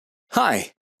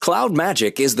Hi,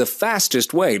 CloudMagic is the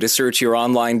fastest way to search your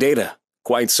online data,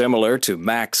 quite similar to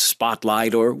Mac's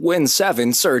Spotlight or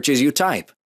Win7 search as you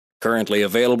type. Currently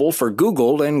available for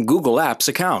Google and Google Apps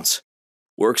accounts.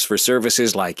 Works for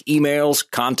services like emails,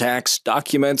 contacts,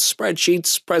 documents,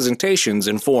 spreadsheets, presentations,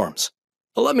 and forms.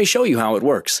 Let me show you how it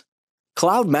works.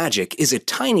 CloudMagic is a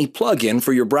tiny plugin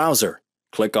for your browser.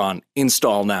 Click on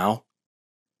Install Now,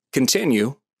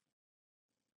 Continue,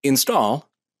 Install,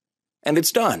 and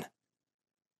it's done.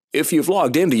 If you've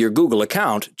logged into your Google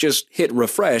account, just hit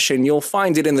refresh and you'll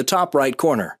find it in the top right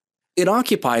corner. It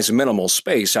occupies minimal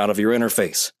space out of your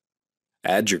interface.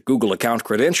 Add your Google account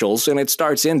credentials and it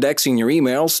starts indexing your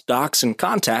emails, docs, and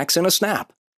contacts in a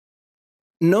snap.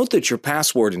 Note that your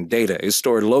password and data is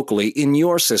stored locally in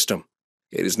your system.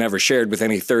 It is never shared with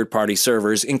any third-party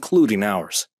servers, including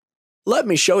ours. Let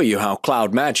me show you how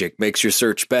CloudMagic makes your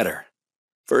search better.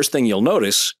 First thing you'll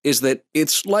notice is that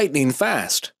it's lightning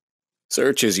fast.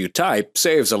 Search as you type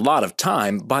saves a lot of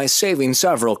time by saving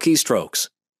several keystrokes.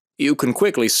 You can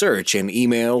quickly search in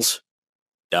emails,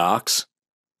 docs,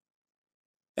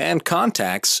 and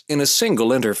contacts in a single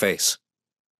interface.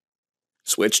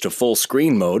 Switch to full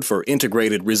screen mode for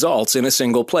integrated results in a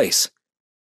single place.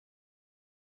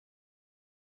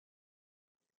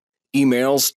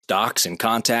 Emails, docs, and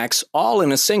contacts all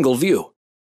in a single view.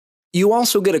 You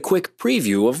also get a quick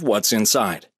preview of what's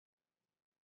inside.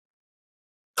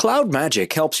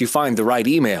 CloudMagic helps you find the right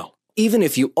email, even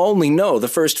if you only know the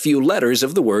first few letters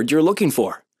of the word you're looking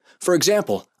for. For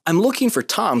example, I'm looking for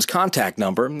Tom's contact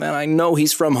number, and I know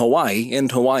he's from Hawaii,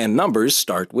 and Hawaiian numbers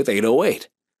start with 808.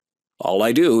 All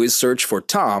I do is search for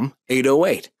Tom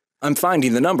 808. I'm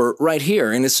finding the number right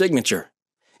here in his signature.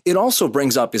 It also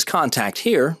brings up his contact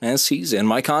here, as he's in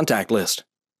my contact list.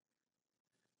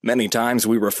 Many times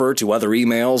we refer to other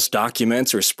emails,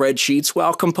 documents, or spreadsheets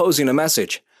while composing a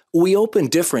message. We open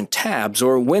different tabs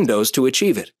or windows to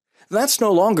achieve it. That's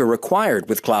no longer required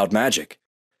with CloudMagic.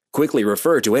 Quickly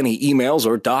refer to any emails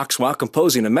or docs while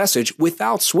composing a message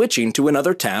without switching to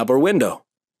another tab or window.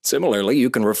 Similarly, you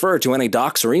can refer to any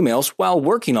docs or emails while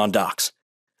working on docs.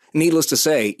 Needless to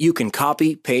say, you can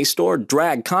copy, paste, or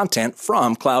drag content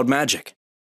from CloudMagic.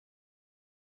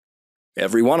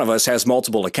 Every one of us has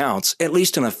multiple accounts, at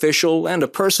least an official and a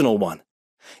personal one.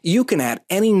 You can add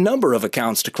any number of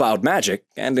accounts to CloudMagic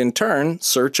and, in turn,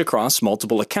 search across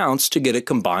multiple accounts to get a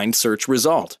combined search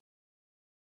result.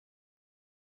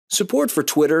 Support for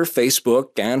Twitter,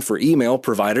 Facebook, and for email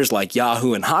providers like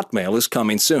Yahoo and Hotmail is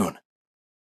coming soon.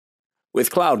 With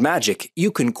CloudMagic,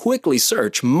 you can quickly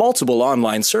search multiple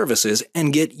online services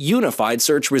and get unified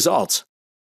search results.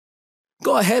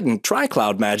 Go ahead and try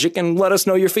CloudMagic and let us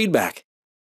know your feedback.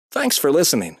 Thanks for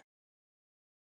listening.